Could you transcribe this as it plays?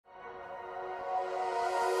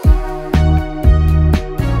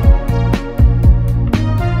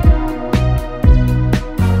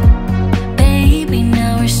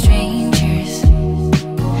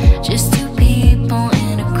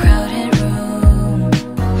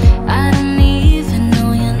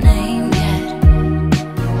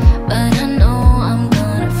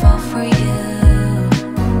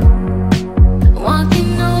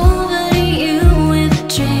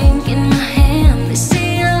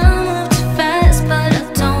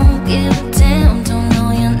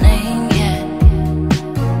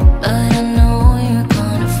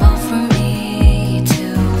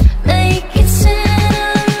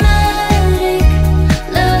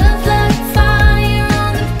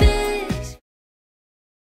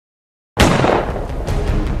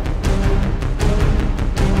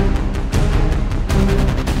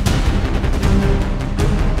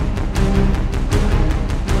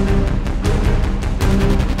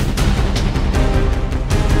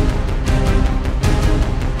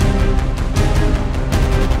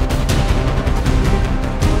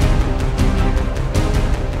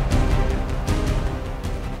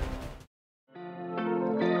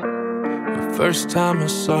First time I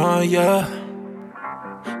saw ya,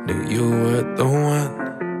 knew you were the one.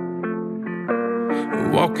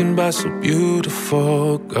 Walking by so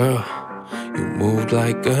beautiful, girl, you moved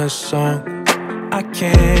like a song. I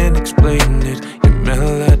can't explain it, your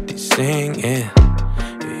melody singing,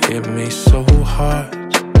 it hit me so hard.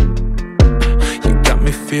 You got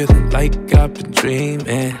me feeling like I've been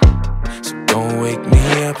dreaming, so don't wake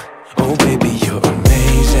me up. Oh baby, you're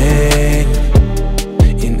amazing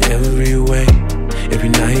in every way, every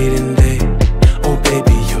night and day. Oh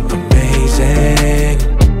baby, you're amazing,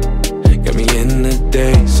 got me in the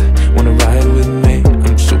daze, wanna ride with me.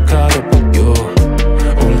 I'm so caught up with you.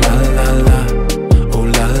 Oh la la la, oh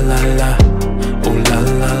la la la, oh la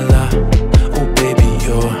la la. Oh baby,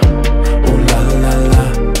 you're oh la la la,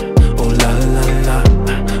 oh la la la,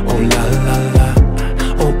 oh la la la.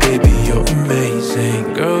 Oh baby, you're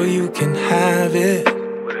amazing. Girl, you can have it,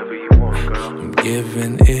 Whatever you want, girl. I'm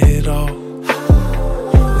giving it all.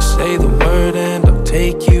 Say the word and I'll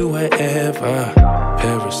take you wherever.